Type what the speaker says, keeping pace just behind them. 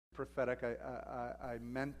prophetic. I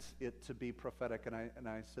meant it to be prophetic, and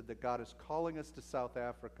I said that God is calling us to South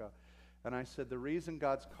Africa. And I said the reason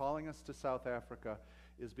God's calling us to South Africa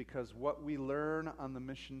is because what we learn on the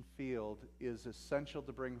mission field is essential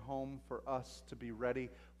to bring home for us to be ready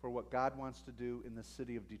for what God wants to do in the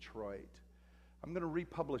city of Detroit. I'm going to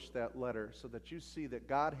republish that letter so that you see that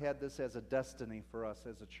God had this as a destiny for us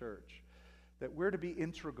as a church. That we're to be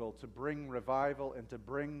integral to bring revival and to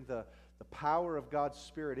bring the power of God's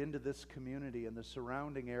Spirit into this community and the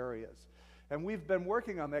surrounding areas. And we've been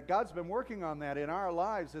working on that. God's been working on that in our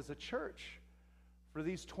lives as a church for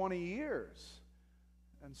these 20 years.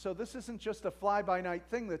 And so this isn't just a fly-by-night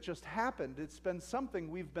thing that just happened. It's been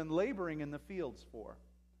something we've been laboring in the fields for.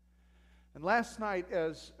 And last night,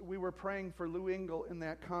 as we were praying for Lou Engle in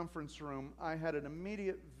that conference room, I had an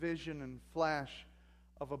immediate vision and flash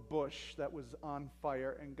of a bush that was on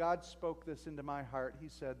fire. And God spoke this into my heart. He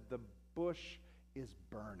said, "The bush is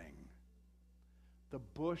burning." The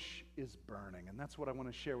bush is burning. And that's what I want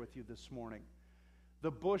to share with you this morning.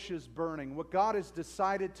 The bush is burning. What God has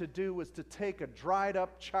decided to do is to take a dried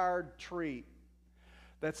up, charred tree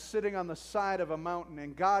that's sitting on the side of a mountain,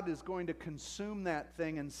 and God is going to consume that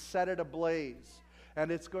thing and set it ablaze. And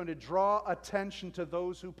it's going to draw attention to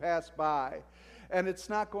those who pass by. And it's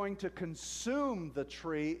not going to consume the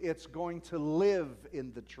tree, it's going to live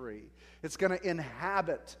in the tree. It's going to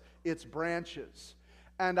inhabit its branches.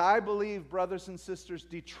 And I believe, brothers and sisters,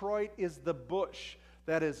 Detroit is the bush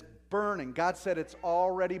that is burning. God said it's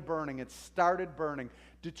already burning. It started burning.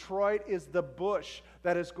 Detroit is the bush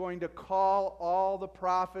that is going to call all the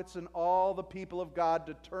prophets and all the people of God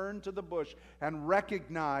to turn to the bush and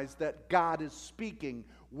recognize that God is speaking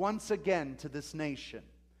once again to this nation.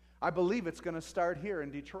 I believe it's going to start here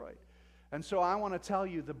in Detroit. And so I want to tell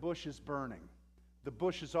you the bush is burning. The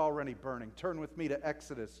bush is already burning. Turn with me to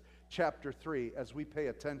Exodus chapter 3 as we pay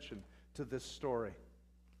attention to this story.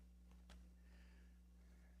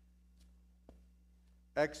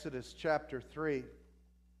 Exodus chapter 3.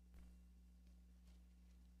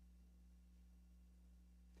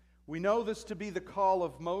 We know this to be the call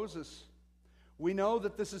of Moses. We know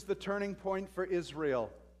that this is the turning point for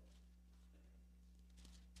Israel.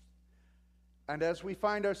 And as we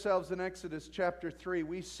find ourselves in Exodus chapter 3,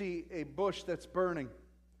 we see a bush that's burning,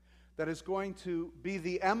 that is going to be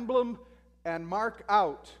the emblem and mark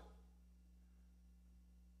out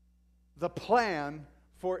the plan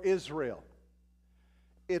for Israel.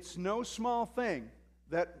 It's no small thing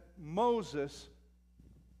that Moses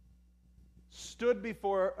stood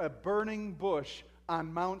before a burning bush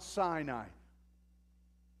on Mount Sinai.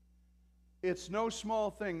 It's no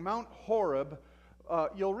small thing. Mount Horeb,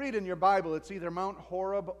 you'll read in your Bible, it's either Mount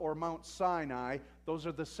Horeb or Mount Sinai. Those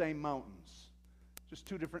are the same mountains. Just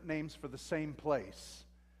two different names for the same place.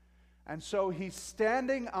 And so he's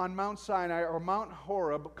standing on Mount Sinai or Mount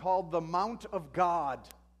Horeb, called the Mount of God.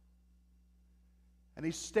 And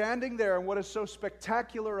he's standing there, and what is so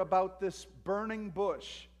spectacular about this burning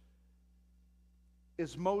bush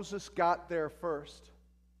is Moses got there first.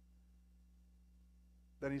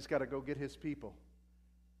 Then he's got to go get his people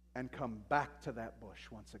and come back to that bush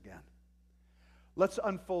once again. Let's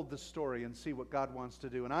unfold the story and see what God wants to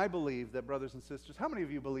do. And I believe that, brothers and sisters, how many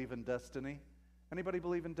of you believe in destiny? Anybody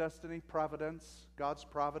believe in destiny, providence, God's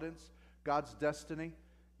destiny?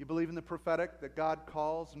 You believe in the prophetic, that God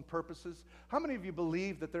calls and purposes? How many of you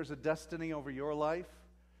believe that there's a destiny over your life?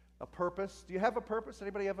 A purpose? Do you have a purpose?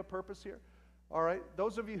 Anybody have a purpose here? All right.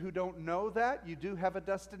 Those of you who don't know that, you do have a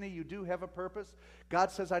destiny, you do have a purpose. God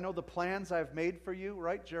says, I know the plans I've made for you,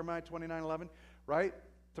 right? Jeremiah 29:11, right?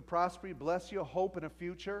 To prosper you, bless you, a hope and a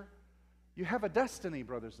future. You have a destiny,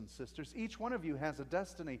 brothers and sisters. Each one of you has a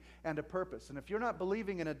destiny and a purpose. And if you're not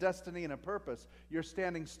believing in a destiny and a purpose, you're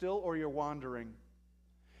standing still or you're wandering.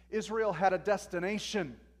 Israel had a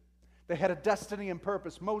destination. They had a destiny and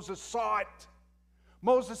purpose. Moses saw it.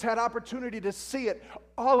 Moses had opportunity to see it.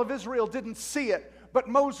 All of Israel didn't see it, but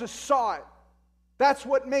Moses saw it. That's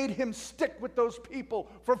what made him stick with those people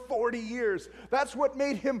for 40 years. That's what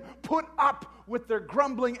made him put up with their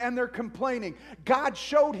grumbling and their complaining. God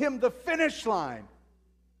showed him the finish line.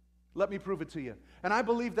 Let me prove it to you. And I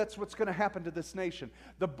believe that's what's going to happen to this nation.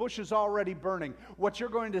 The bush is already burning. What you're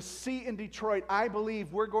going to see in Detroit, I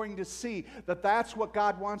believe we're going to see that that's what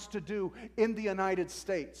God wants to do in the United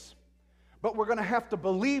States. But we're going to have to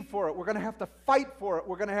believe for it. We're going to have to fight for it.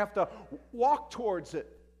 We're going to have to walk towards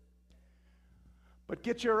it. But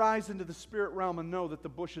get your eyes into the spirit realm and know that the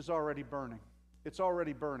bush is already burning. It's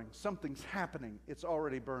already burning. Something's happening. It's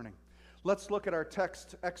already burning. Let's look at our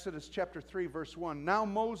text, Exodus chapter 3, verse 1. Now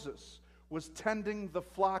Moses was tending the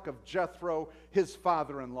flock of Jethro, his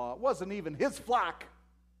father-in-law. It wasn't even his flock.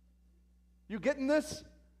 You getting this?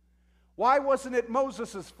 Why wasn't it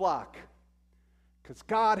Moses' flock? Because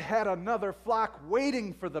God had another flock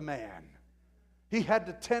waiting for the man. He had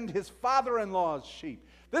to tend his father-in-law's sheep.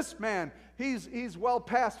 This man, he's well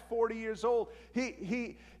past 40 years old.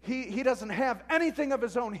 He doesn't have anything of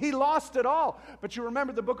his own. He lost it all. But you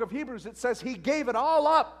remember the book of Hebrews, it says he gave it all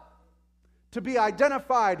up to be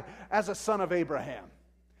identified as a son of Abraham.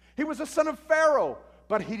 He was a son of Pharaoh,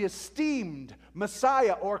 but he esteemed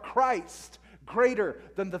Messiah or Christ greater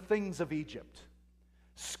than the things of Egypt.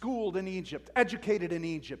 Schooled in Egypt, educated in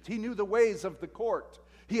Egypt. He knew the ways of the court.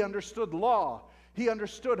 He understood law. He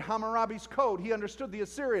understood Hammurabi's code. He understood the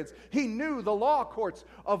Assyrians. He knew the law courts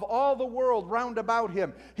of all the world round about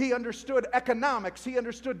him. He understood economics. He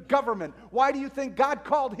understood government. Why do you think God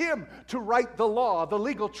called him to write the law, the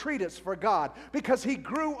legal treatise for God? Because he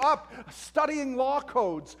grew up studying law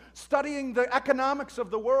codes, studying the economics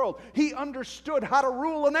of the world. He understood how to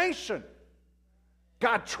rule a nation.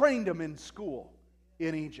 God trained him in school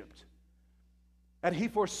in Egypt. And he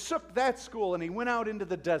forsook that school and he went out into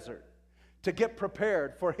the desert to get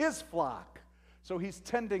prepared for his flock. So he's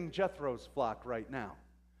tending Jethro's flock right now.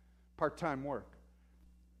 Part-time work.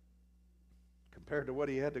 Compared to what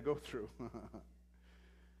he had to go through.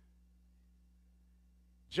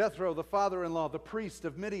 Jethro, the father-in-law, the priest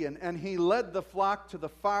of Midian, and he led the flock to the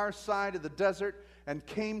far side of the desert and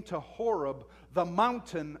came to Horeb, the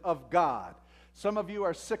mountain of God. Some of you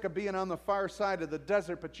are sick of being on the far side of the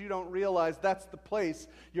desert, but you don't realize that's the place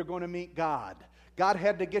you're going to meet God. God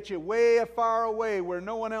had to get you way far away where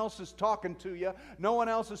no one else is talking to you. No one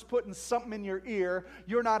else is putting something in your ear.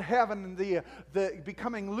 You're not having the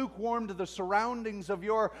becoming lukewarm to the surroundings of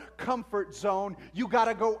your comfort zone. You got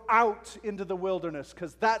to go out into the wilderness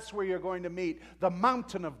because that's where you're going to meet the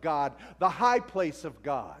mountain of God, the high place of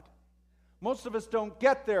God. Most of us don't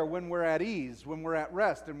get there when we're at ease, when we're at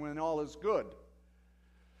rest, and when all is good.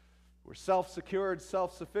 We're self-secured,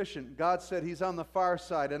 self-sufficient. God said he's on the far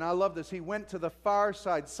side. And I love this. He went to the far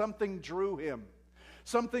side. Something drew him.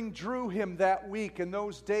 Something drew him that week in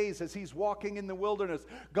those days as he's walking in the wilderness,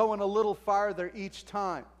 going a little farther each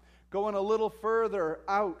time, going a little further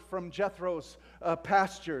out from Jethro's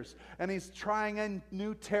pastures. And he's trying in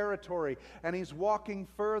new territory. And he's walking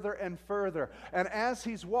further and further. And as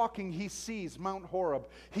he's walking, he sees Mount Horeb.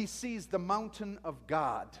 He sees the mountain of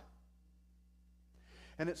God.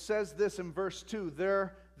 And it says this in verse 2,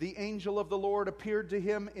 there the angel of the Lord appeared to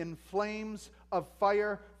him in flames of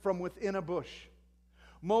fire from within a bush.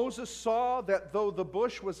 Moses saw that though the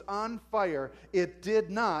bush was on fire, it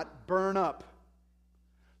did not burn up.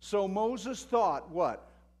 So Moses thought,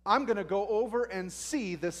 what? I'm going to go over and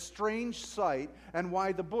see this strange sight and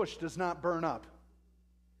why the bush does not burn up.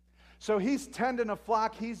 So he's tending a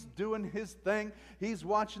flock. He's doing his thing. He's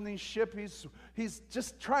watching these sheep. He's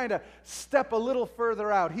just trying to step a little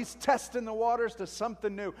further out. He's testing the waters to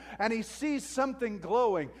something new. And he sees something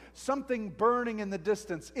glowing, something burning in the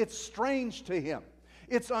distance. It's strange to him.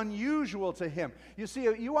 It's unusual to him. You see,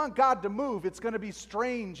 you want God to move, it's going to be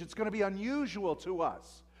strange. It's going to be unusual to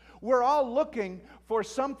us. We're all looking for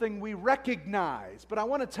something we recognize. But I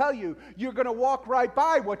want to tell you, you're going to walk right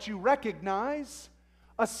by what you recognize.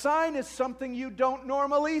 A sign is something you don't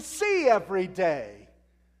normally see every day.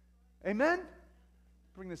 Amen?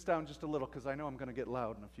 Bring this down just a little because I know I'm going to get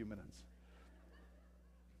loud in a few minutes.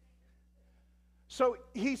 So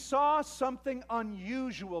he saw something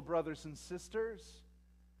unusual, brothers and sisters.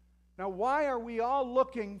 Now, why are we all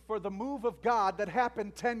looking for the move of God that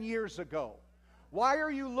happened 10 years ago? Why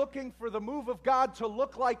are you looking for the move of God to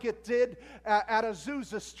look like it did at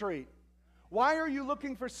Azusa Street? Why are you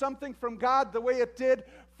looking for something from God the way it did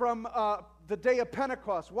from the day of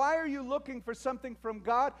Pentecost? Why are you looking for something from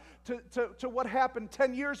God to what happened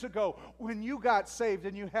 10 years ago when you got saved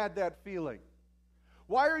and you had that feeling?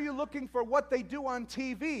 Why are you looking for what they do on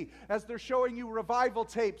TV as they're showing you revival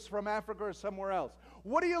tapes from Africa or somewhere else?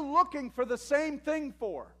 What are you looking for the same thing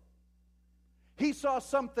for? He saw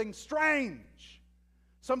something strange,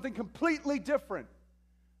 something completely different.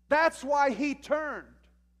 That's why he turned.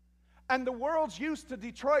 And the world's used to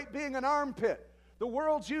Detroit being an armpit. The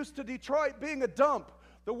world's used to Detroit being a dump.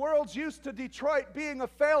 The world's used to Detroit being a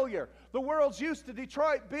failure. The world's used to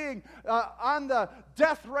Detroit being on the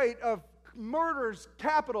death rate of murders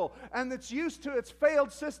capital, and it's used to its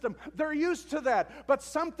failed system. They're used to that. But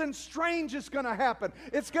something strange is going to happen.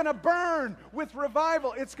 It's going to burn with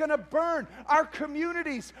revival. It's going to burn. Our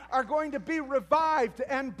communities are going to be revived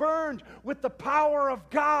and burned with the power of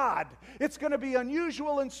God. It's going to be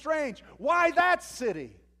unusual and strange. Why that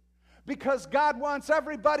city? Because God wants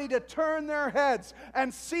everybody to turn their heads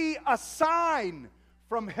and see a sign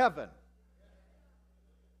from heaven.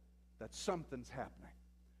 that something's happening.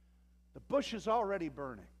 The bush is already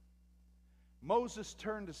burning. Moses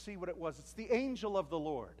turned to see what it was. It's the angel of the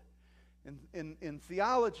Lord. In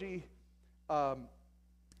theology,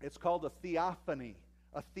 it's called a theophany.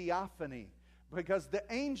 A theophany. Because the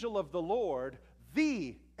angel of the Lord,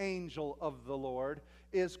 the angel of the Lord,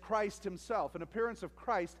 is Christ himself, an appearance of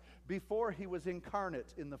Christ before he was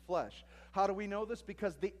incarnate in the flesh. How do we know this?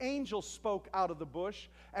 Because the angel spoke out of the bush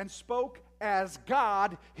and spoke as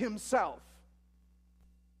God himself.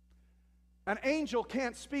 An angel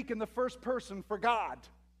can't speak in the first person for God.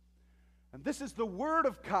 And this is the word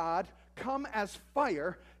of God come as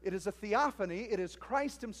fire. It is a theophany. It is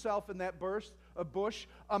Christ himself in that bush,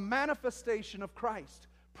 a manifestation of Christ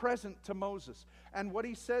present to Moses. And what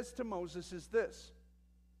he says to Moses is this.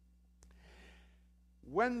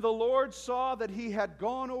 When the Lord saw that he had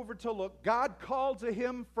gone over to look, God called to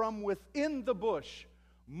him from within the bush,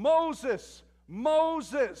 Moses,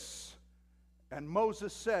 Moses. And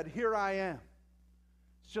Moses said, here I am.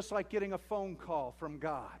 It's just like getting a phone call from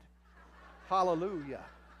God. Hallelujah.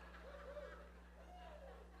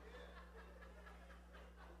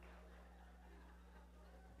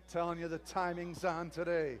 I'm telling you, the timing's on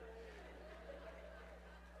today.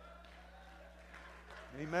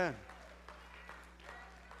 Amen.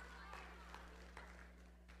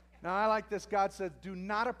 Now, I like this. God says, do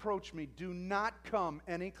not approach me. Do not come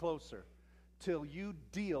any closer till you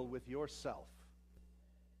deal with yourself.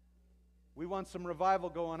 We want some revival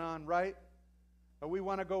going on, right? Or we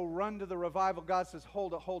want to go run to the revival. God says,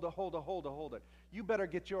 hold it. You better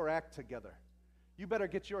get your act together. You better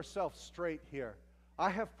get yourself straight here.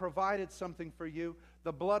 I have provided something for you,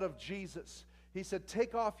 the blood of Jesus. He said,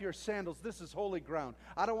 take off your sandals. This is holy ground.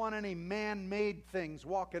 I don't want any man-made things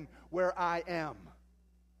walking where I am.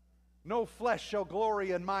 No flesh shall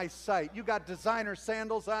glory in my sight. You got designer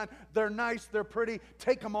sandals on. They're nice. They're pretty.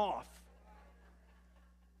 Take them off.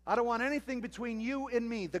 I don't want anything between you and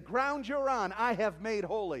me. The ground you're on, I have made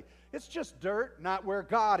holy. It's just dirt, not where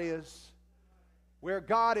God is. Where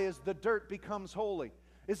God is, the dirt becomes holy.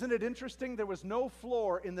 Isn't it interesting? There was no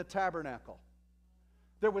floor in the tabernacle.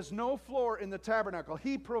 There was no floor in the tabernacle.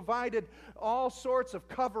 He provided all sorts of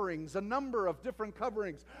coverings, a number of different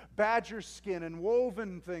coverings, badger skin and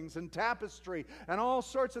woven things and tapestry and all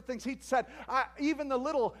sorts of things. He said even the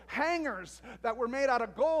little hangers that were made out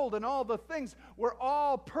of gold and all the things were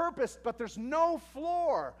all purposed, but there's no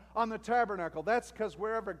floor on the tabernacle. That's because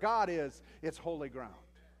wherever God is, it's holy ground.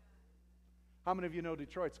 How many of you know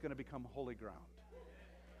Detroit's going to become holy ground?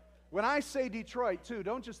 When I say Detroit, too,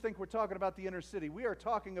 don't just think we're talking about the inner city. We are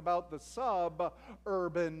talking about the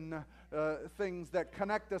suburban things that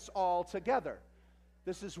connect us all together.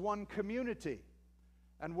 This is one community,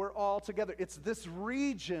 and we're all together. It's this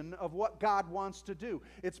region of what God wants to do.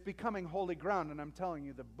 It's becoming holy ground, and I'm telling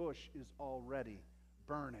you, the bush is already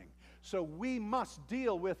burning. So we must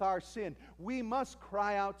deal with our sin. We must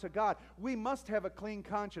cry out to God. We must have a clean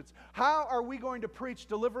conscience. How are we going to preach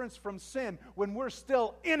deliverance from sin when we're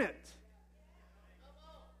still in it?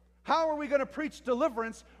 How are we going to preach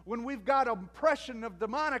deliverance when we've got oppression of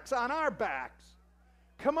demonics on our backs?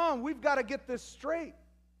 Come on, we've got to get this straight.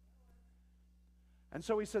 And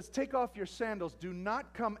so he says, take off your sandals. Do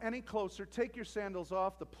not come any closer. Take your sandals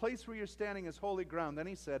off. The place where you're standing is holy ground. Then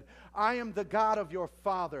he said, I am the God of your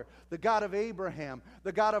father, the God of Abraham,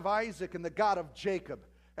 the God of Isaac, and the God of Jacob.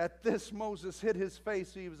 At this, Moses hid his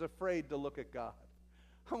face. He was afraid to look at God.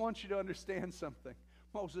 I want you to understand something.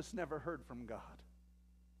 Moses never heard from God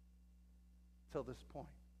till this point.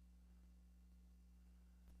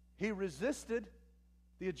 He resisted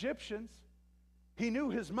the Egyptians. He knew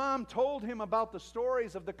his mom told him about the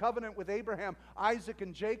stories of the covenant with Abraham, Isaac,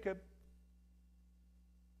 and Jacob.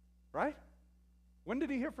 Right? When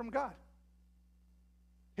did he hear from God?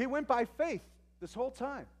 He went by faith this whole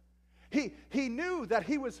time. He knew that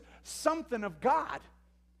he was something of God.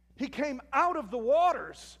 He came out of the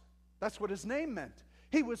waters. That's what his name meant.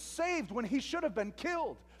 He was saved when he should have been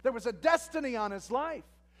killed. There was a destiny on his life.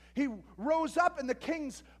 He rose up in the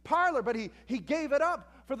king's parlor, but he gave it up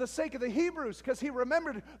for the sake of the Hebrews because he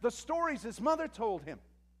remembered the stories his mother told him.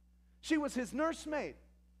 She was his nursemaid.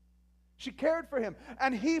 She cared for him.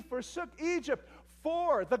 And he forsook Egypt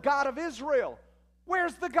for the God of Israel.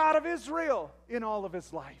 Where's the God of Israel in all of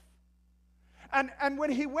his life? And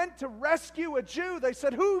when he went to rescue a Jew, they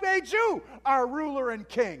said, who made you our ruler and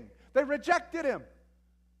king? They rejected him.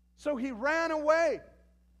 So he ran away.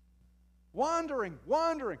 Wandering,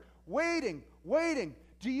 waiting.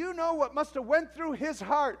 Do you know what must have went through his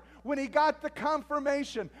heart when he got the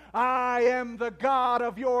confirmation? I am the God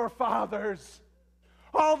of your fathers.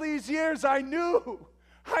 All these years I knew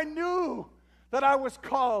that I was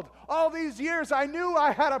called. All these years I knew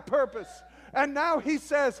I had a purpose. And now he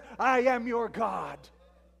says, I am your God.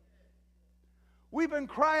 We've been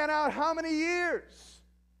crying out how many years?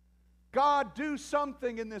 God, do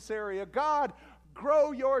something in this area. God,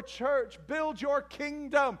 grow your church. Build your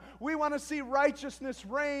kingdom. We want to see righteousness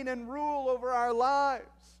reign and rule over our lives.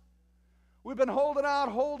 We've been holding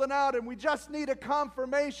out, and we just need a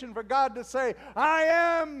confirmation for God to say, I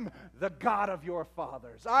am the God of your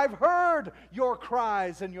fathers. I've heard your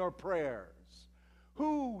cries and your prayers.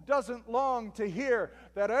 Who doesn't long to hear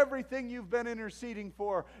that everything you've been interceding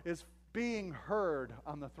for is being heard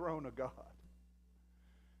on the throne of God?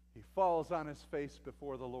 He falls on his face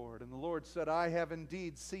before the Lord, and the Lord said, I have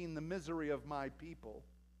indeed seen the misery of my people.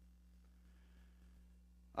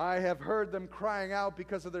 I have heard them crying out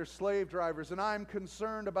because of their slave drivers, and I'm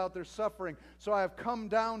concerned about their suffering. So I have come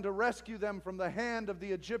down to rescue them from the hand of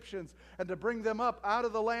the Egyptians and to bring them up out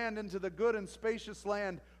of the land into the good and spacious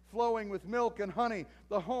land flowing with milk and honey,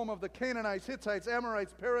 the home of the Canaanites, Hittites,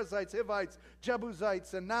 Amorites, Perizzites, Hivites,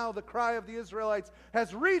 Jebusites. And now the cry of the Israelites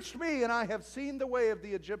has reached me, and I have seen the way of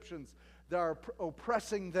the Egyptians that are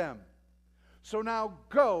oppressing them. So now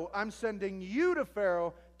go, I'm sending you to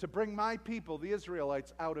Pharaoh to bring my people, the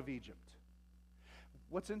Israelites, out of Egypt.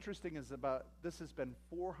 What's interesting is about this has been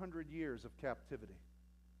 400 years of captivity.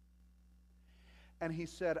 And he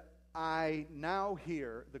said, I now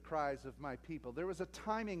hear the cries of my people. There was a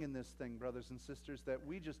timing in this thing, brothers and sisters, that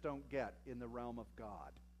we just don't get in the realm of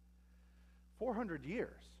God. 400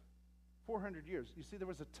 years. 400 years. You see, there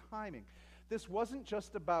was a timing. This wasn't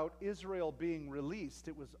just about Israel being released.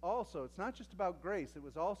 It's not just about grace. It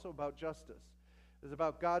was also about justice. It was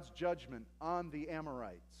about God's judgment on the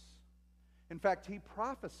Amorites. In fact, he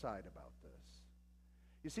prophesied about this.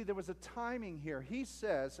 You see, there was a timing here. He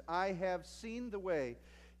says, I have seen the way,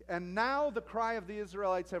 and now the cry of the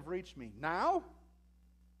Israelites have reached me. Now?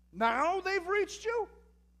 Now they've reached you?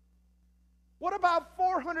 What about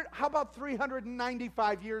 400? How about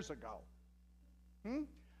 395 years ago?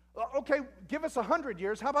 Okay, give us 100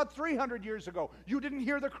 years. How about 300 years ago? You didn't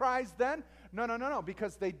hear the cries then? No,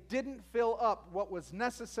 because they didn't fill up what was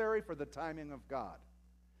necessary for the timing of God.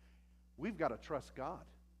 We've got to trust God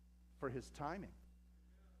for his timing.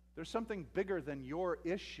 There's something bigger than your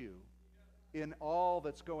issue in all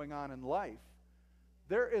that's going on in life.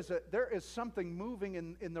 There is something moving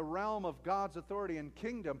in the realm of God's authority and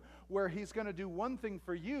kingdom where he's going to do one thing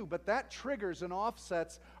for you, but that triggers and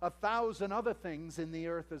offsets 1,000 other things in the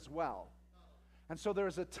earth as well. And so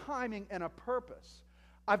there's a timing and a purpose.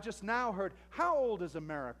 I've just now heard, how old is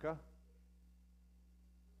America?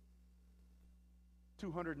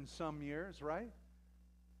 200 and some years, right?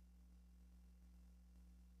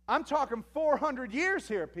 I'm talking 400 years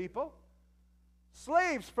here, people.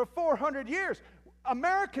 Slaves for 400 years.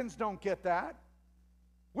 Americans don't get that.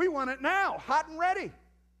 We want it now, hot and ready.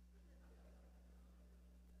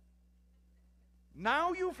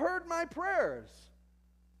 Now you've heard my prayers.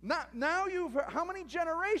 Now you've heard, how many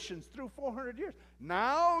generations through 400 years?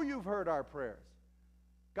 Now you've heard our prayers.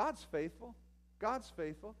 God's faithful. God's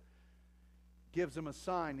faithful. Gives him a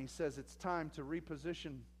sign. He says it's time to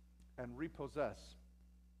reposition and repossess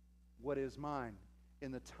what is mine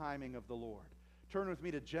in the timing of the Lord. Turn with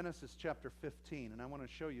me to Genesis chapter 15, and I want to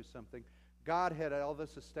show you something. God had all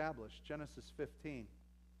this established. Genesis 15.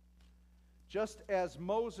 Just as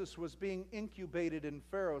Moses was being incubated in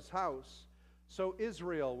Pharaoh's house, so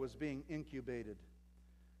Israel was being incubated.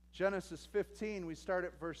 Genesis 15, we start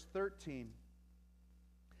at verse 13.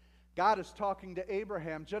 God is talking to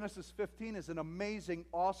Abraham. Genesis 15 is an amazing,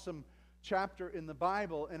 awesome chapter in the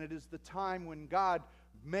Bible, and it is the time when God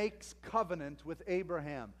makes covenant with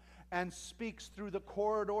Abraham and speaks through the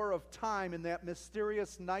corridor of time in that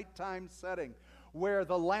mysterious nighttime setting where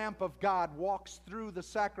the lamp of God walks through the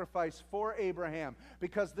sacrifice for Abraham,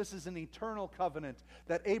 because this is an eternal covenant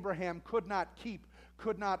that Abraham could not keep,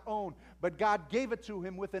 could not own, but God gave it to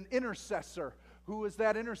him with an intercessor. Who is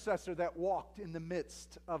that intercessor that walked in the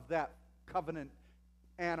midst of that covenant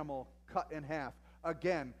animal cut in half?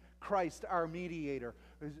 Again, Christ, our mediator,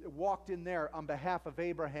 walked in there on behalf of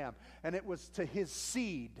Abraham, and it was to his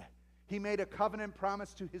seed. He made a covenant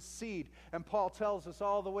promise to his seed. And Paul tells us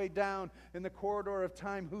all the way down in the corridor of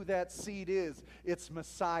time who that seed is. It's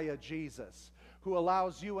Messiah Jesus, who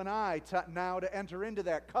allows you and I now to enter into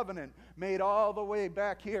that covenant made all the way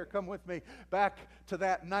back here. Come with me back to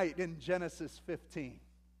that night in Genesis 15.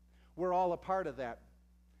 We're all a part of that.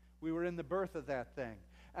 We were in the birth of that thing.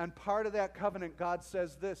 And part of that covenant, God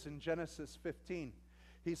says this in Genesis 15.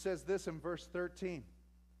 He says this in verse 13.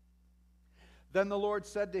 Then the Lord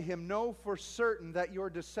said to him, know for certain that your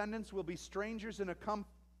descendants will be strangers in a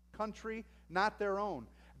country not their own.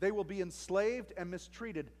 They will be enslaved and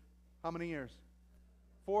mistreated. How many years?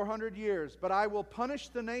 400 years. But I will punish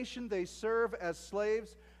the nation they serve as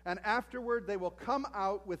slaves, and afterward they will come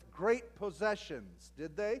out with great possessions.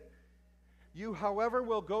 Did they? You, however,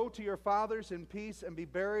 will go to your fathers in peace and be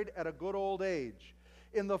buried at a good old age.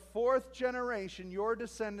 In the 4th generation, your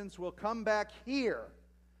descendants will come back here,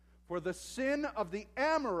 for the sin of the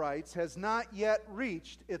Amorites has not yet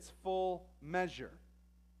reached its full measure.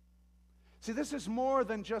 See, this is more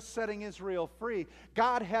than just setting Israel free.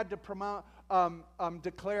 God had to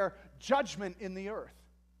declare judgment in the earth.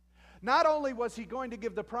 Not only was he going to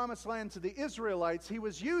give the promised land to the Israelites, he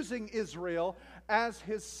was using Israel as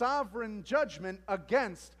his sovereign judgment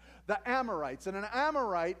against the Amorites. And an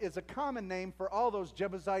Amorite is a common name for all those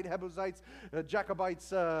Jebusites, Hebusites,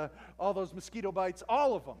 Jacobites, all those mosquito bites,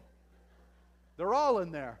 all of them. They're all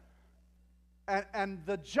in there. And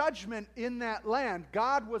the judgment in that land,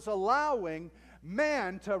 God was allowing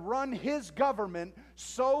man to run his government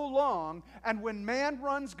so long, and when man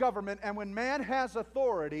runs government and when man has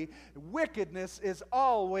authority, wickedness is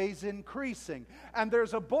always increasing. And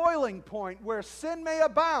there's a boiling point where sin may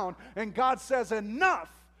abound, and God says, enough,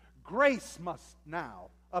 grace must now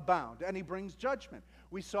abound. And he brings judgment.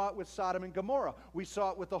 We saw it with Sodom and Gomorrah. We saw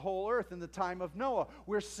it with the whole earth in the time of Noah.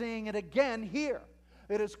 We're seeing it again here.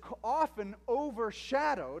 It is often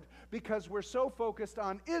overshadowed because we're so focused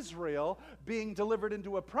on Israel being delivered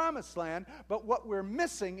into a promised land, but what we're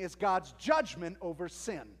missing is God's judgment over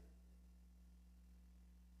sin.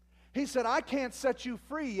 He said, I can't set you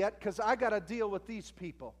free yet because I got to deal with these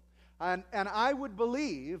people. And I would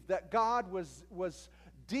believe that God was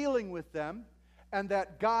dealing with them and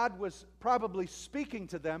that God was probably speaking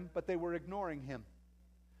to them, but they were ignoring him.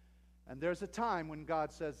 And there's a time when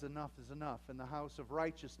God says enough is enough, and the house of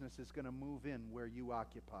righteousness is going to move in where you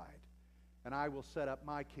occupied. And I will set up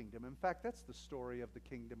my kingdom. In fact, that's the story of the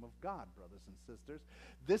kingdom of God, brothers and sisters.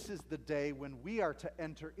 This is the day when we are to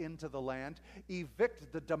enter into the land,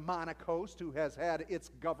 evict the demonic host who has had its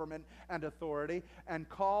government and authority, and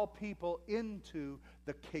call people into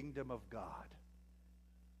the kingdom of God.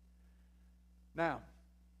 Now,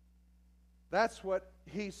 that's what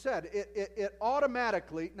he said. It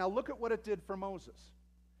automatically, now look at what it did for Moses.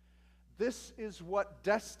 This is what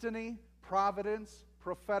destiny, providence,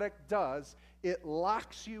 prophetic does. It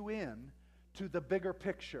locks you in to the bigger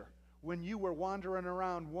picture. When you were wandering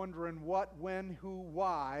around wondering what, when, who,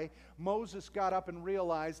 why, Moses got up and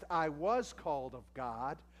realized, I was called of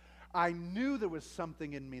God. I knew there was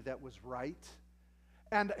something in me that was right.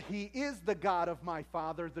 And he is the God of my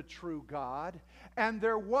father, the true God. And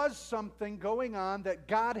there was something going on that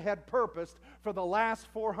God had purposed for the last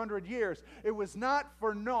 400 years. It was not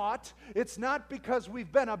for naught. It's not because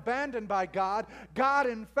we've been abandoned by God. God,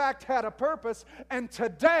 in fact, had a purpose. And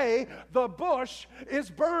today, the bush is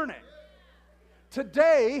burning.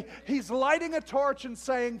 Today, he's lighting a torch and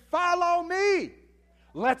saying, follow me.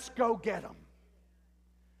 Let's go get them.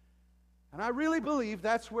 And I really believe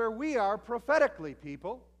that's where we are prophetically,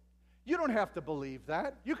 people. You don't have to believe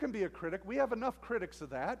that. You can be a critic. We have enough critics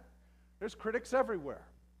of that. There's critics everywhere.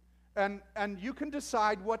 And you can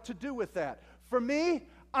decide what to do with that. For me,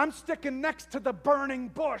 I'm sticking next to the burning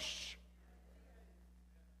bush.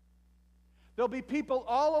 There'll be people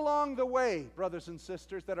all along the way, brothers and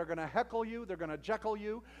sisters, that are going to heckle you, they're going to Jekyll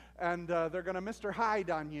you, and they're going to Mr. Hyde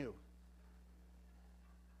on you.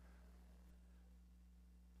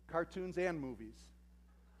 Cartoons and movies.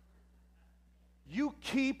 You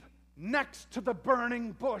keep next to the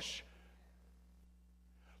burning bush.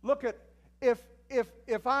 Look at,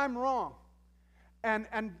 if I'm wrong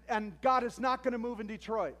and God is not going to move in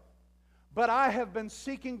Detroit, but I have been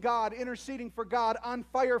seeking God, interceding for God, on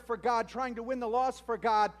fire for God, trying to win the lost for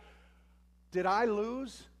God, did I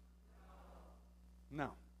lose?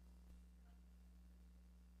 No.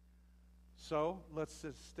 So let's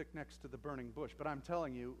just stick next to the burning bush. But I'm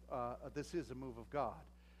telling you, this is a move of God.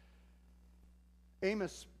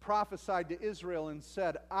 Amos prophesied to Israel and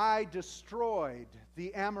said, I destroyed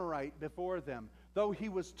the Amorite before them. Though he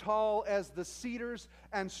was tall as the cedars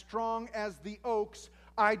and strong as the oaks,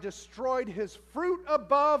 I destroyed his fruit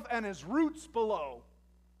above and his roots below.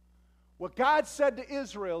 What God said to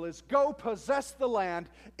Israel is, go possess the land.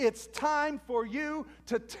 It's time for you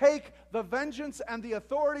to take the vengeance and the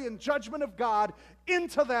authority and judgment of God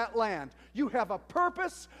into that land. You have a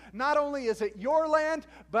purpose. Not only is it your land,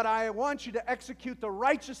 but I want you to execute the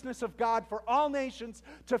righteousness of God for all nations,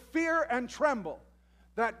 to fear and tremble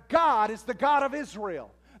that God is the God of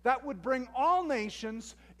Israel. That would bring all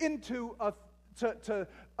nations into to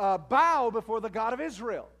bow before the God of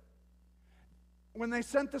Israel. When they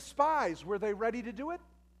sent the spies, were they ready to do it?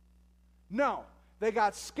 No, they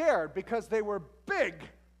got scared because they were big.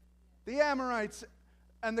 The Amorites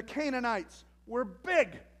and the Canaanites were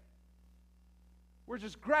big. We're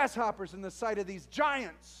just grasshoppers in the sight of these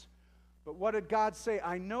giants. But what did God say?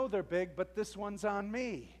 I know they're big, but this one's on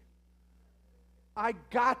me. I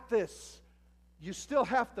got this. You still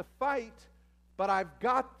have to fight, but I've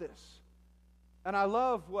got this. And I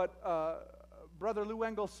love what Brother Lou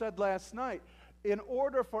Engel said last night. In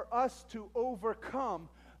order for us to overcome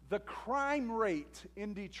the crime rate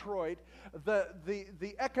in Detroit,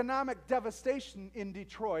 the economic devastation in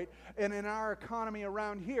Detroit, and in our economy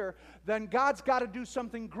around here, then God's got to do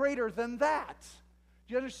something greater than that.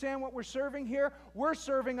 Do you understand what we're serving here? We're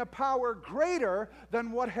serving a power greater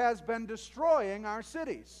than what has been destroying our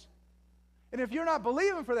cities. And if you're not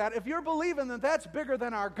believing for that, if you're believing that that's bigger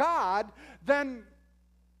than our God, then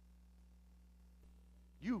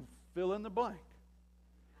you fill in the blank.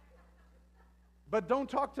 But don't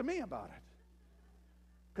talk to me about it,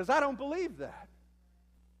 because I don't believe that.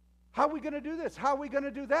 How are we going to do this? How are we going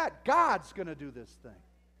to do that? God's going to do this thing.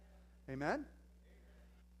 Amen?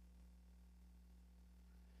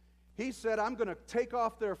 He said, I'm going to take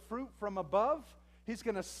off their fruit from above. He's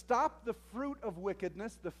going to stop the fruit of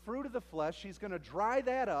wickedness, the fruit of the flesh. He's going to dry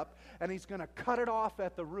that up, and he's going to cut it off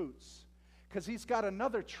at the roots, because he's got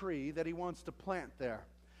another tree that he wants to plant there.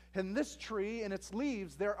 And this tree and its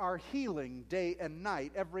leaves, there are healing day and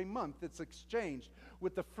night. Every month it's exchanged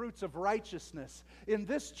with the fruits of righteousness. In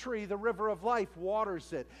this tree, the river of life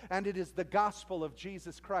waters it, and it is the gospel of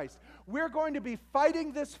Jesus Christ. We're going to be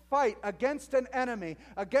fighting this fight against an enemy,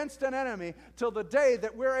 till the day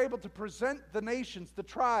that we're able to present the nations, the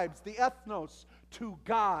tribes, the ethnos to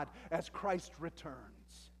God as Christ returns.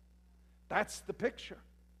 That's the picture.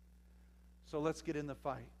 So let's get in the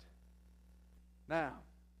fight. Now,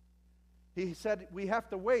 he said we have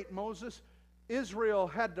to wait. Israel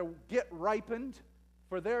had to get ripened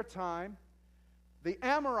for their time. The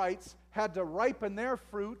Amorites had to ripen their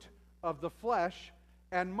fruit of the flesh.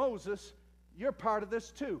 And Moses, you're part of this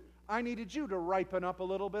too. I needed you to ripen up a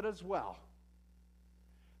little bit as well.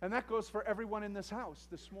 And that goes for everyone in this house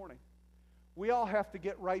this morning. We all have to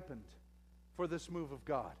get ripened for this move of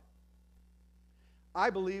God. I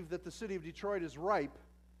believe that the city of Detroit is ripe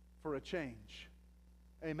for a change.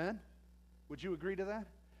 Amen? Would you agree to that?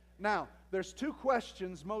 Now, there's two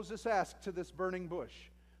questions Moses asked to this burning bush.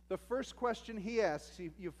 The first question he asks,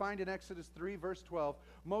 you find in Exodus 3, verse 12,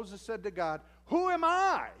 Moses said to God, who am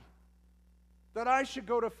I that I should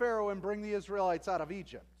go to Pharaoh and bring the Israelites out of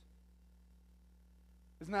Egypt?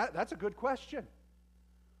 That's a good question.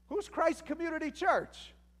 Who's Christ Community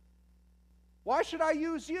Church? Why should I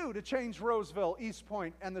use you to change Roseville, East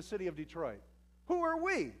Point, and the city of Detroit? Who are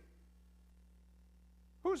we?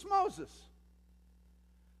 Who's Moses?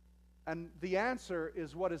 And the answer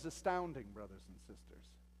is what is astounding, brothers and sisters.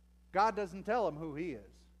 God doesn't tell him who he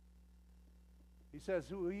is. He says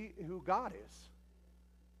who God is.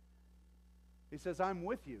 He says, I'm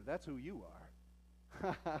with you. That's who you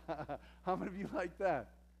are. How many of you like that?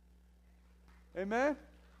 Amen?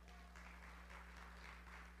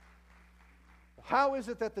 How is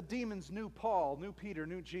it that the demons knew Paul, knew Peter,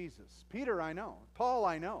 knew Jesus? Peter I know. Paul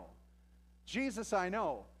I know. Jesus I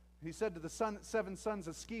know. He said to the seven sons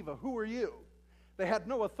of Sceva, who are you? They had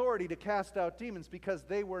no authority to cast out demons because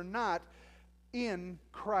they were not in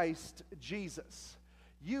Christ Jesus.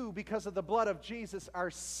 You, because of the blood of Jesus,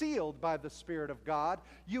 are sealed by the Spirit of God.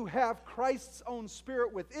 You have Christ's own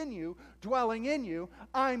Spirit within you, dwelling in you.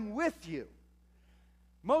 I'm with you.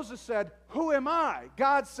 Moses said, who am I?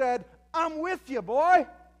 God said, I'm with you, boy.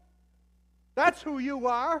 That's who you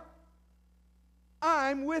are.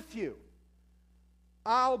 I'm with you.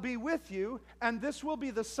 I'll be with you, and this will be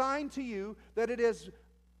the sign to you that it is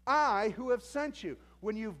I who have sent you.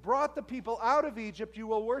 When you've brought the people out of Egypt, you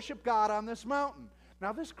will worship God on this mountain.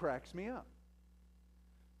 Now, this cracks me up.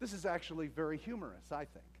 This is actually very humorous, I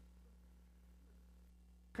think.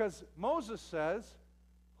 Because Moses says,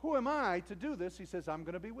 who am I to do this? He says, I'm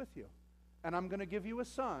going to be with you. And I'm going to give you a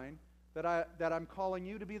sign that I'm calling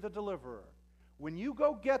you to be the deliverer. When you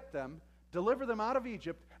go get them, deliver them out of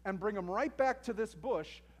Egypt, and bring them right back to this bush,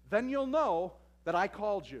 then you'll know that I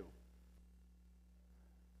called you.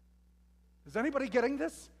 Is anybody getting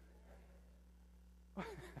this?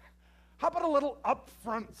 How about a little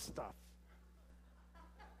upfront stuff?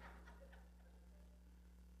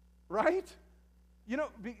 Right? You know,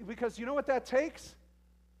 because you know what that takes?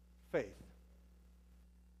 Faith.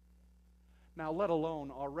 Now, let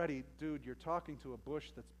alone already, dude, you're talking to a bush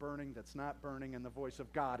that's burning, that's not burning, and the voice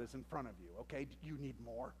of God is in front of you, okay? You need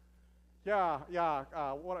more. Yeah,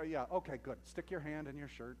 okay, good. Stick your hand in your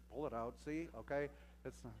shirt, pull it out, see, okay?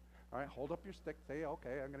 It's not, All right, hold up your stick. Say,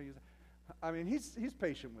 okay, I'm going to use it. I mean, he's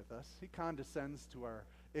patient with us. He condescends to our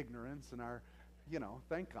ignorance and our,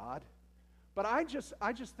 thank God. But I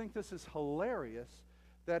just think this is hilarious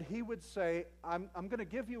that he would say, I'm going to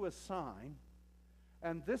give you a sign,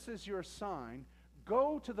 and this is your sign.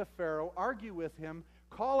 Go to the Pharaoh, argue with him,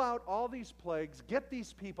 call out all these plagues, get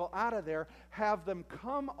these people out of there, have them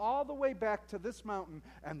come all the way back to this mountain,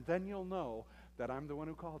 and then you'll know that I'm the one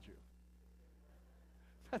who called you.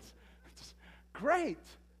 That's great.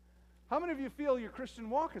 How many of you feel your Christian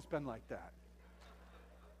walk has been like that?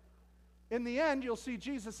 In the end, you'll see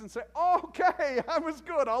Jesus and say, okay, I was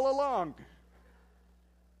good all along.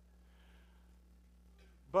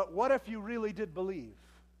 But what if you really did believe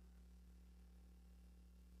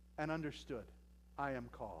and understood, I am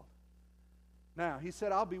called? Now, he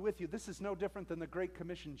said, I'll be with you. This is no different than the Great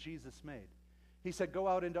Commission Jesus made. He said, go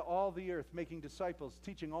out into all the earth, making disciples,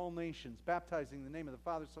 teaching all nations, baptizing in the name of the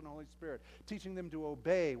Father, Son, and Holy Spirit, teaching them to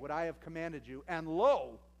obey what I have commanded you. And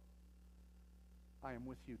lo, I am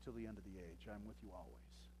with you till the end of the age. I'm with you always.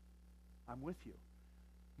 I'm with you.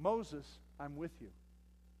 Moses, I'm with you.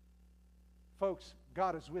 Folks,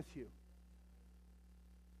 God is with you.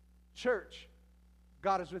 Church,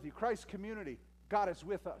 God is with you. Christ community, God is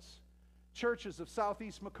with us. Churches of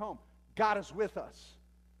Southeast Macomb, God is with us.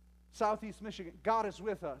 Southeast Michigan, God is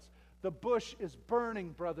with us. The bush is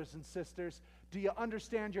burning, brothers and sisters. Do you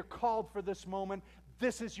understand you're called for this moment?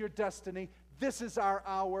 This is your destiny. This is our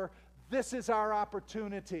hour. This is our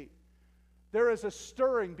opportunity. There is a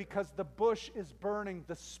stirring because the bush is burning.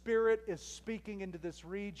 The Spirit is speaking into this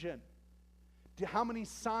region. How many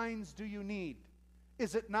signs do you need?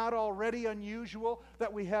 Is it not already unusual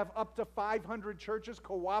that we have up to 500 churches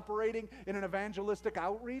cooperating in an evangelistic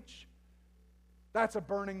outreach? That's a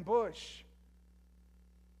burning bush.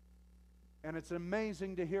 And it's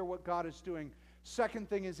amazing to hear what God is doing. Second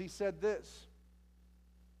thing is he said this.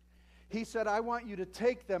 He said, I want you to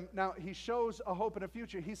take them. Now, he shows a hope and a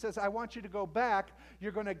future. He says, I want you to go back.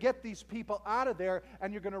 You're going to get these people out of there,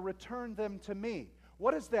 and you're going to return them to me.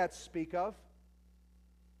 What does that speak of?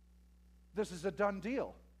 This is a done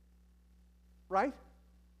deal. Right?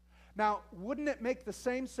 Now, wouldn't it make the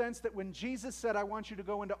same sense that when Jesus said, I want you to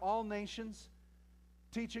go into all nations,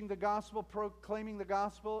 teaching the gospel, proclaiming the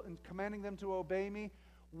gospel, and commanding them to obey me,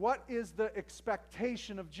 what is the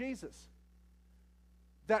expectation of Jesus?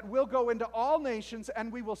 That we'll go into all nations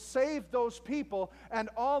and we will save those people, and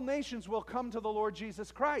all nations will come to the Lord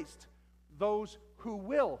Jesus Christ. Those who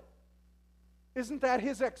will. Isn't that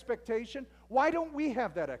his expectation? Why don't we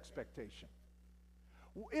have that expectation?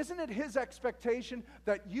 Isn't it his expectation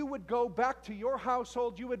that you would go back to your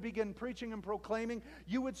household, you would begin preaching and proclaiming,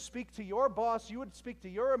 you would speak to your boss, you would speak to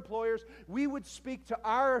your employers, we would speak to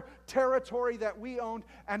our territory that we owned,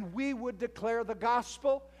 and we would declare the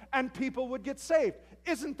gospel, and people would get saved.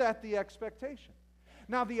 Isn't that the expectation?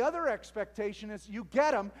 Now, the other expectation is you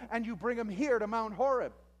get them and you bring them here to Mount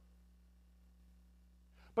Horeb.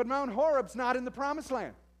 But Mount Horeb's not in the Promised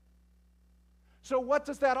Land. So what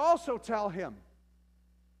does that also tell him?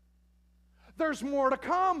 There's more to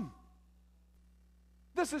come.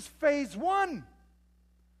 This is phase 1.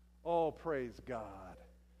 Oh, praise God.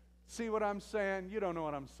 See what I'm saying? You don't know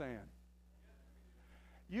what I'm saying.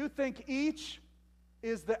 You think each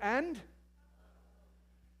is the end?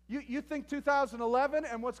 You think 2011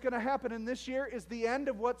 and what's going to happen in this year is the end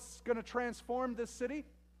of what's going to transform this city?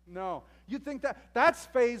 No. You think that's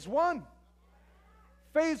phase 1.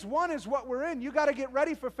 Phase 1 is what we're in. You got to get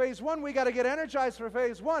ready for phase 1. We got to get energized for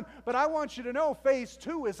phase 1. But I want you to know phase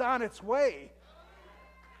 2 is on its way.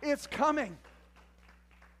 It's coming.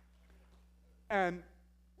 And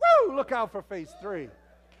woo, look out for phase 3.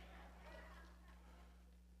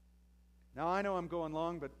 Now I know I'm going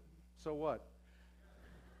long, but so what?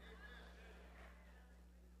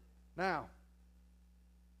 Now,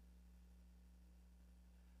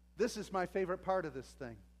 this is my favorite part of this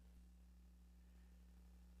thing.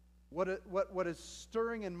 What is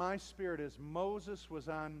stirring in my spirit is Moses was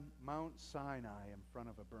on Mount Sinai in front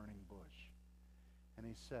of a burning bush. And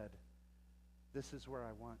he said, this is where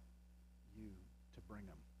I want you to bring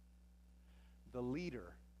them. The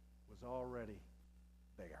leader was already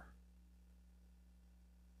there.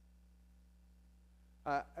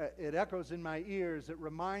 It echoes in my ears. It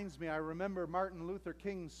reminds me, I remember Martin Luther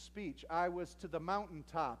King's speech. I was to the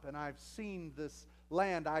mountaintop and I've seen this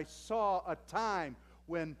land. I saw a time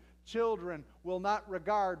when children will not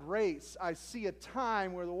regard race. I see a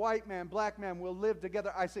time where the white man, black man will live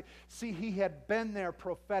together. See, he had been there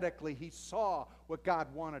prophetically. He saw what God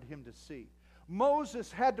wanted him to see.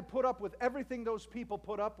 Moses had to put up with everything those people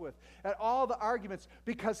put up with, and all the arguments,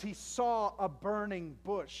 because he saw a burning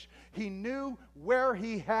bush. He knew where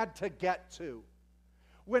he had to get to.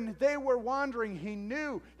 When they were wandering, he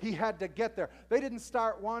knew he had to get there. They didn't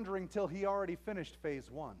start wandering till he already finished phase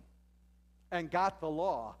 1 and got the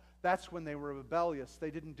law. That's when they were rebellious.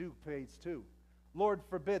 They didn't do phase 2. Lord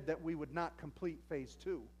forbid that we would not complete phase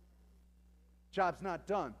 2. Job's not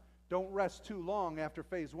done. Don't rest too long after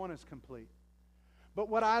phase 1 is complete. But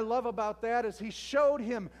what I love about that is he showed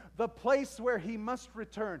him the place where he must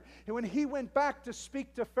return. And when he went back to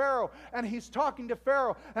speak to Pharaoh, and he's talking to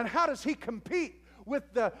Pharaoh, and how does he compete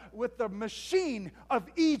with the machine of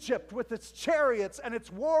Egypt, with its chariots and its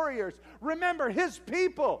warriors? Remember, his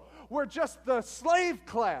people were just the slave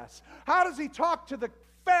class. How does he talk to the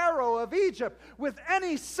Pharaoh of Egypt with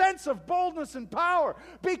any sense of boldness and power?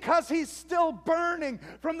 Because he's still burning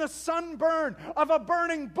from the sunburn of a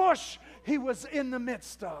burning bush he was in the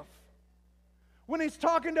midst of. When he's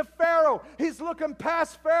talking to Pharaoh, he's looking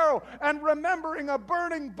past Pharaoh and remembering a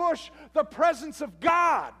burning bush, the presence of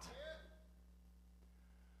God.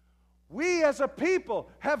 We as a people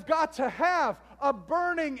have got to have a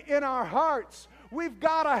burning in our hearts. We've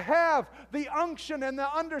got to have the unction and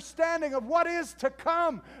the understanding of what is to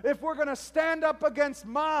come if we're going to stand up against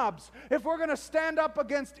mobs, if we're going to stand up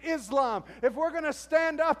against Islam, if we're going to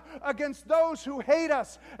stand up against those who hate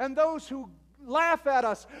us and those who laugh at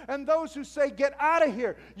us and those who say, get out of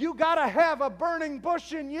here. You got to have a burning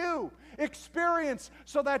bush in you, experience,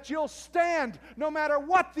 so that you'll stand no matter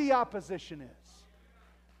what the opposition is.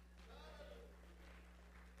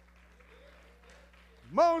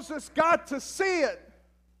 Moses got to see it.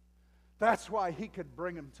 That's why he could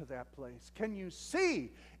bring him to that place. Can you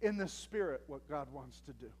see in the Spirit what God wants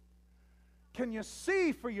to do? Can you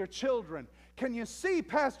see for your children? Can you see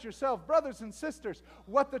past yourself? Brothers and sisters,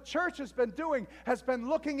 what the church has been doing has been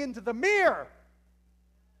looking into the mirror,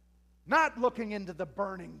 not looking into the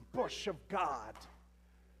burning bush of God.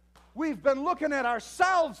 We've been looking at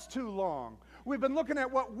ourselves too long. We've been looking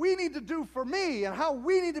at what we need to do for me and how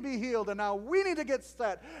we need to be healed and how we need to get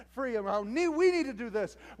set free and how we need to do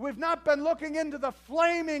this. We've not been looking into the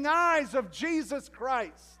flaming eyes of Jesus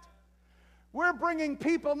Christ. We're bringing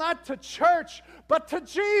people not to church, but to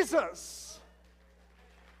Jesus.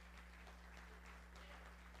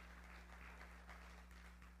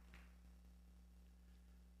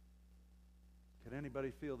 Can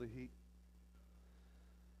anybody feel the heat?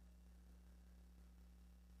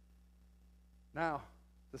 Now,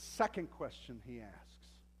 the second question he asks.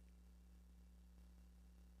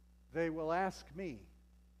 They will ask me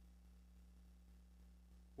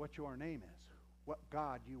what your name is, what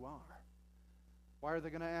God you are. Why are they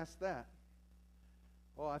going to ask that?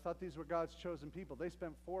 Oh, I thought these were God's chosen people. They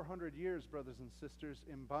spent 400 years, brothers and sisters,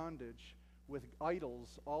 in bondage with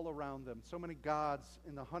idols all around them. So many gods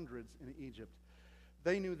in the hundreds in Egypt.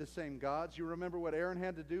 They knew the same gods. You remember what Aaron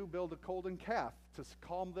had to do? Build a golden calf to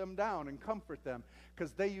calm them down and comfort them,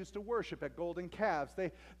 because they used to worship at golden calves.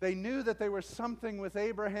 They knew that there was something with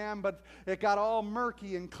Abraham, but it got all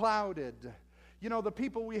murky and clouded. You know, the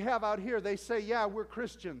people we have out here, they say, yeah, we're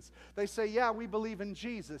Christians. They say, yeah, we believe in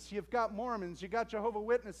Jesus. You've got Mormons, you've got Jehovah's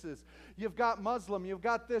Witnesses, you've got Muslim, you've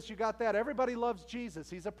got this, you got that. Everybody loves Jesus.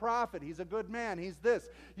 He's a prophet. He's a good man. He's this.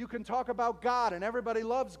 You can talk about God, and everybody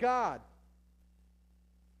loves God.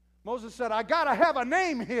 Moses said, I got to have a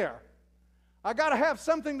name here. I got to have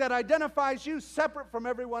something that identifies you separate from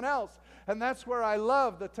everyone else. And that's where I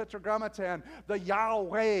love the Tetragrammaton, the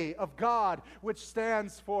Yahweh of God, which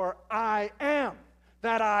stands for I am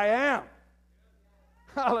that I am.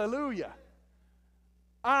 Hallelujah.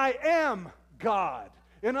 I am God.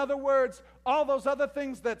 In other words, all those other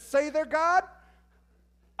things that say they're God,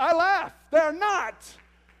 I laugh. They're not.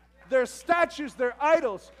 They're statues, they're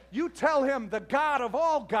idols. You tell him, the God of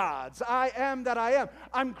all gods, I am that I am.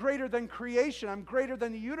 I'm greater than creation. I'm greater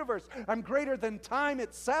than the universe. I'm greater than time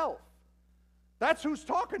itself. That's who's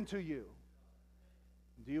talking to you.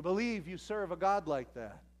 Do you believe you serve a God like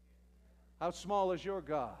that? How small is your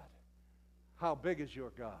God? How big is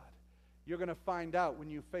your God? You're going to find out when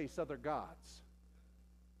you face other gods.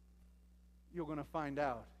 You're going to find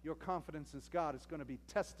out. Your confidence in God is going to be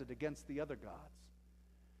tested against the other gods.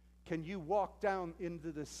 Can you walk down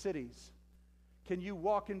into the cities? Can you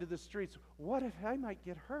walk into the streets? What if I might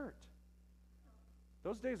get hurt?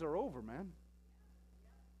 Those days are over, man.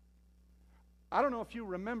 I don't know if you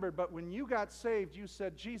remembered, but when you got saved, you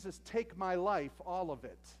said, Jesus, take my life, all of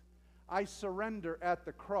it. I surrender at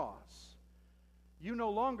the cross. You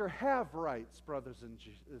no longer have rights, brothers and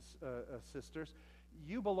sisters.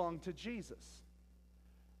 You belong to Jesus.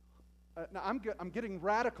 Now I'm getting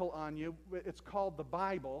radical on you. It's called the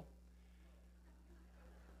Bible.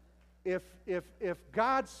 If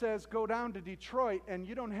God says go down to Detroit and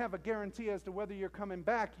you don't have a guarantee as to whether you're coming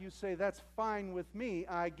back, you say, that's fine with me.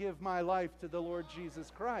 I give my life to the Lord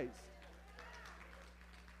Jesus Christ.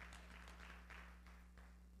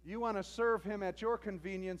 You want to serve Him at your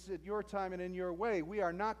convenience, at your time, and in your way. We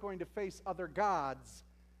are not going to face other gods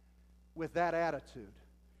with that attitude.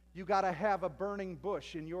 You got to have a burning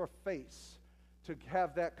bush in your face to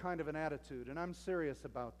have that kind of an attitude, and I'm serious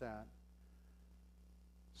about that.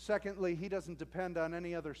 Secondly, He doesn't depend on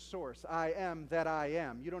any other source. I am that I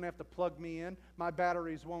am. You don't have to plug me in. My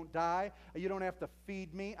batteries won't die. You don't have to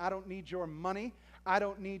feed me. I don't need your money. I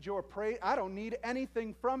don't need your praise. I don't need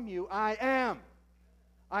anything from you. I am.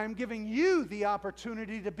 I am giving you the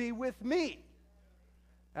opportunity to be with me.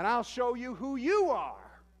 And I'll show you who you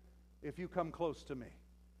are if you come close to me.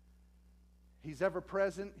 He's ever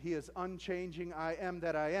present. He is unchanging. I am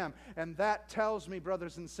that I am. And that tells me,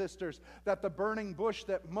 brothers and sisters, that the burning bush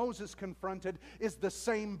that Moses confronted is the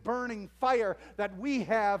same burning fire that we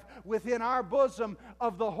have within our bosom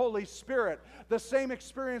of the Holy Spirit. The same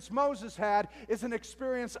experience Moses had is an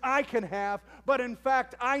experience I can have, but in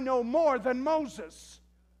fact, I know more than Moses.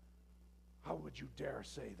 How would you dare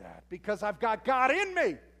say that? Because I've got God in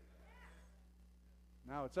me.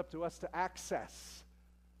 Now it's up to us to access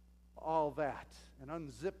all that and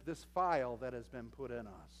unzip this file that has been put in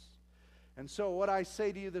us. And so what I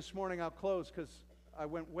say to you this morning, I'll close because I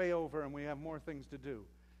went way over and we have more things to do.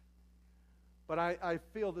 But I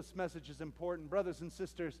feel this message is important. Brothers and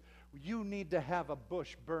sisters, you need to have a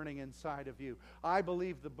bush burning inside of you. I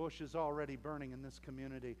believe the bush is already burning in this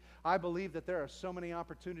community. I believe that there are so many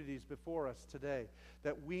opportunities before us today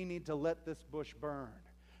that we need to let this bush burn.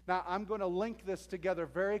 Now, I'm going to link this together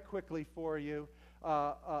very quickly for you,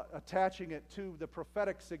 attaching it to the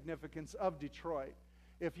prophetic significance of Detroit.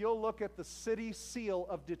 If you'll look at the city seal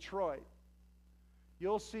of Detroit,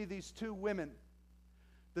 you'll see these two women.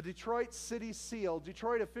 The Detroit City Seal.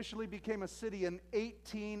 Detroit officially became a city in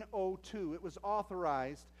 1802. It was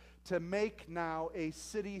authorized to make now a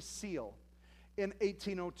city seal in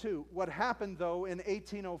 1802. What happened, though, in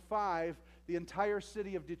 1805, the entire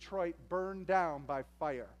city of Detroit burned down by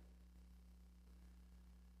fire.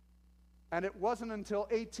 And it wasn't until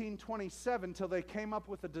 1827 till they came up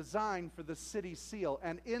with a design for the city seal.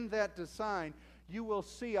 And in that design, you will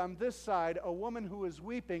see on this side a woman who is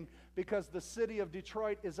weeping because the city of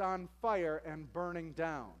Detroit is on fire and burning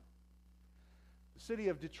down. The city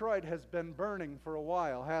of Detroit has been burning for a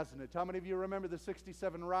while, hasn't it? How many of you remember the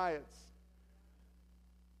 67 riots?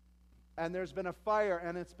 And there's been a fire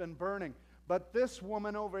and it's been burning. But this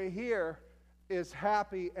woman over here is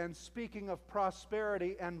happy and speaking of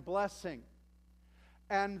prosperity and blessing.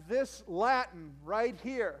 And this Latin right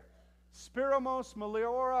here, Spiramos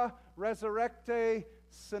meliora resurrecte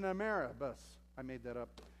cinemeribus. I made that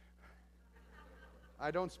up. I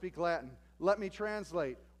don't speak Latin. Let me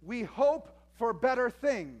translate. We hope for better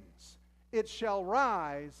things. It shall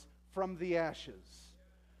rise from the ashes.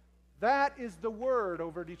 That is the word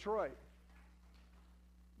over Detroit.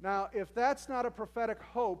 Now, if that's not a prophetic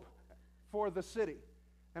hope for the city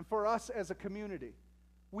and for us as a community,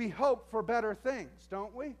 we hope for better things,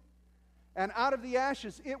 don't we? And out of the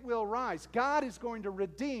ashes it will rise. God is going to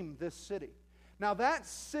redeem this city. Now that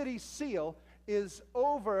city seal is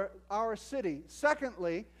over our city.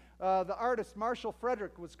 Secondly, the artist Marshall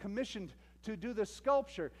Frederick was commissioned to do this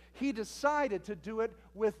sculpture. He decided to do it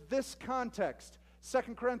with this context.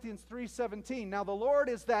 2 Corinthians 3:17. Now the Lord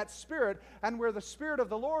is that Spirit, and where the Spirit of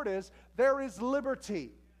the Lord is, there is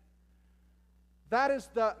liberty. That is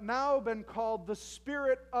now been called the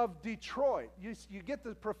Spirit of Detroit. You get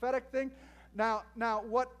the prophetic thing? Now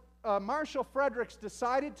what Marshall Fredericks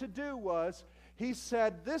decided to do was, he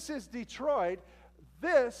said, this is Detroit,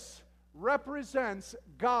 this represents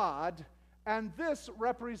God, and this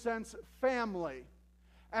represents family.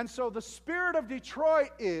 And so the Spirit of Detroit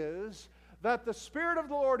is that the Spirit of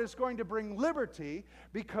the Lord is going to bring liberty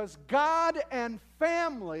because God and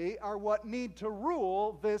family are what need to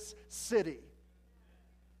rule this city.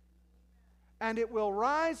 And it will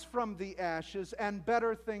rise from the ashes, and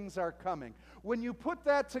better things are coming. When you put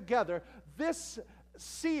that together, this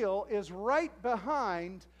seal is right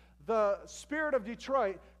behind the Spirit of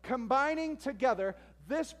Detroit, combining together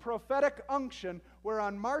this prophetic unction, where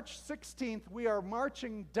on March 16th we are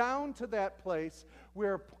marching down to that place.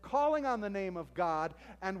 We're calling on the name of God,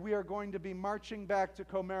 and we are going to be marching back to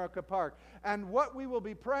Comerica Park. And what we will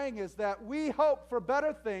be praying is that we hope for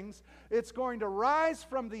better things. It's going to rise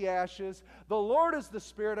from the ashes. The Lord is the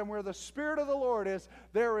Spirit, and where the Spirit of the Lord is,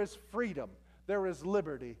 there is freedom, there is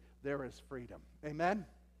liberty, there is freedom. Amen?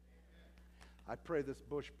 I pray this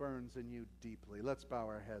bush burns in you deeply. Let's bow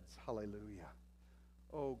our heads. Hallelujah.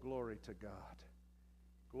 Oh, glory to God.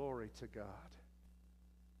 Glory to God.